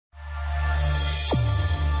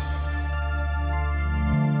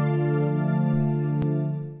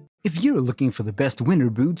If you're looking for the best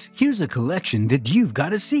winter boots, here's a collection that you've got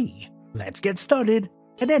to see. Let's get started.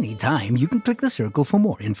 At any time, you can click the circle for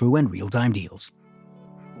more info and real-time deals.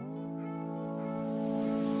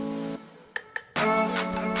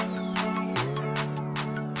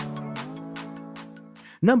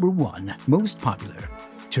 Number 1. Most popular.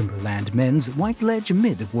 Timberland Men's White Ledge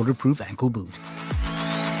Mid-Waterproof Ankle Boot.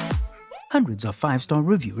 Hundreds of 5-star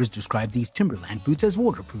reviewers describe these Timberland boots as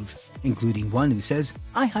waterproof, including one who says,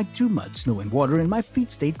 "I hiked through mud, snow and water and my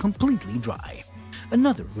feet stayed completely dry."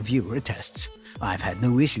 Another reviewer attests, "I've had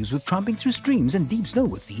no issues with tromping through streams and deep snow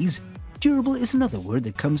with these." Durable is another word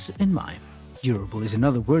that comes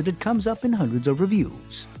up in hundreds of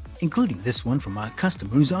reviews, including this one from a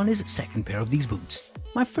customer who's on his second pair of these boots.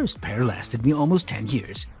 "My first pair lasted me almost 10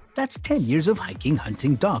 years. That's 10 years of hiking,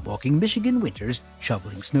 hunting, dog walking, Michigan winters,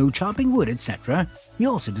 shoveling snow, chopping wood, etc. He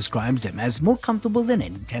also describes them as more comfortable than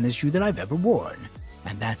any tennis shoe that I've ever worn.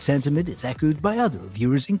 And that sentiment is echoed by other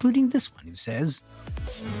reviewers, including this one who says,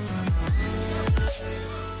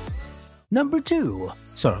 Number 2.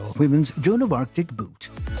 Sorrel Women's Joan of Arctic Boot.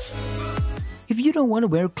 If you don't want to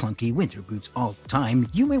wear clunky winter boots all the time,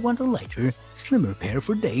 you may want a lighter, slimmer pair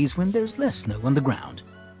for days when there's less snow on the ground.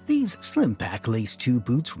 These Slim Pack Lace 2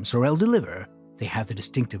 boots from Sorel deliver. They have the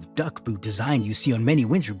distinctive duck boot design you see on many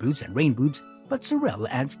winter boots and rain boots, but Sorel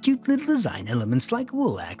adds cute little design elements like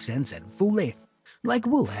wool accents and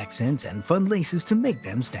fun laces to make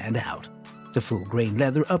them stand out. The full-grain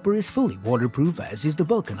leather upper is fully waterproof, as is the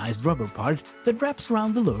vulcanized rubber part that wraps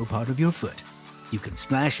around the lower part of your foot. You can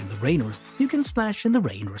splash in the rain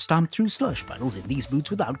or stomp through slush puddles in these boots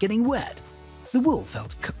without getting wet. The wool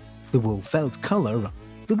felt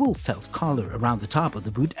collar around the top of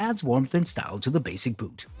the boot adds warmth and style to the basic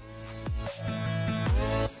boot.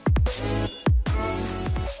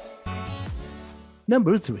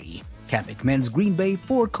 Number 3. Kamek Men's Green Bay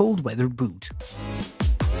 4 Cold Weather Boot.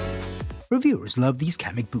 Reviewers love these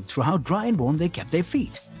Kamek boots for how dry and warm they kept their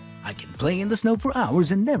feet. "I can play in the snow for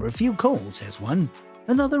hours and never feel cold," says one.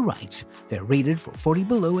 Another writes, "They're rated for 40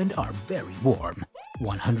 below and are very warm.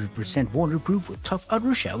 100% waterproof with tough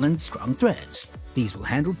outer shell and strong threads. These will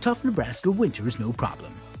handle tough Nebraska winters no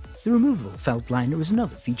problem." The removable felt liner is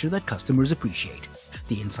another feature that customers appreciate.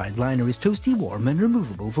 The inside liner is toasty warm and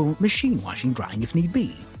removable for machine washing drying if need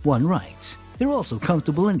be. One writes, "They're also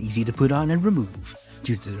comfortable and easy to put on and remove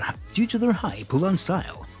due to their high pull-on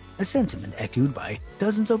style." A sentiment echoed by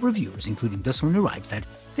dozens of reviewers, including this one who writes that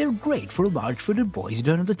they're great for large-footed boys who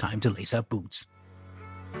don't have the time to lace up boots.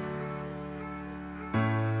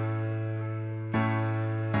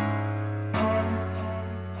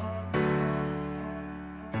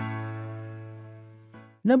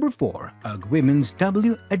 Number 4. UGG Women's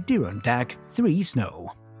W Adirondack 3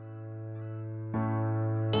 Snow.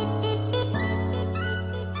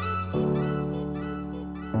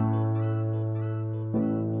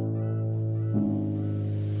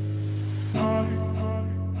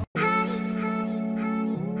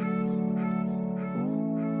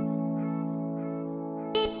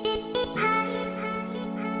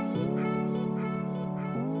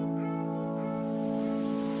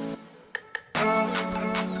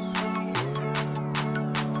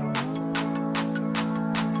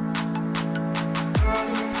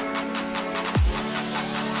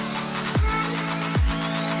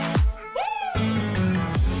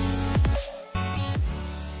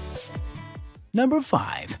 Number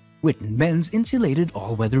 5. Witten Men's Insulated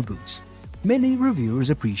All-Weather Boots. Many reviewers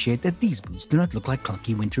appreciate that these boots do not look like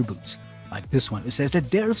clunky winter boots. Like this one who says that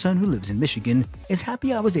their son, who lives in Michigan, is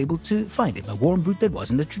happy I was able to find him a warm boot that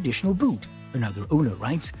wasn't a traditional boot. Another owner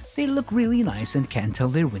writes, "They look really nice and can't tell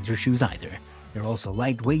they're winter shoes either. They're also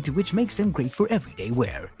lightweight, which makes them great for everyday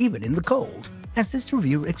wear, even in the cold." As this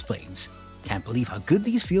reviewer explains, "Can't believe how good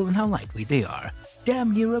these feel and how lightweight they are.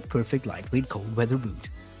 Damn near a perfect lightweight cold weather boot."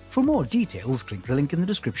 For more details, click the link in the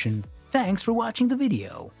description. Thanks for watching the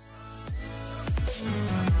video.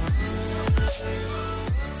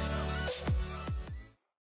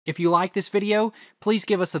 If you like this video, please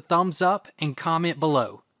give us a thumbs up and comment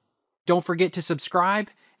below. Don't forget to subscribe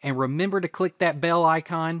and remember to click that bell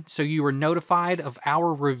icon so you are notified of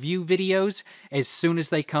our review videos as soon as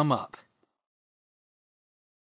they come up.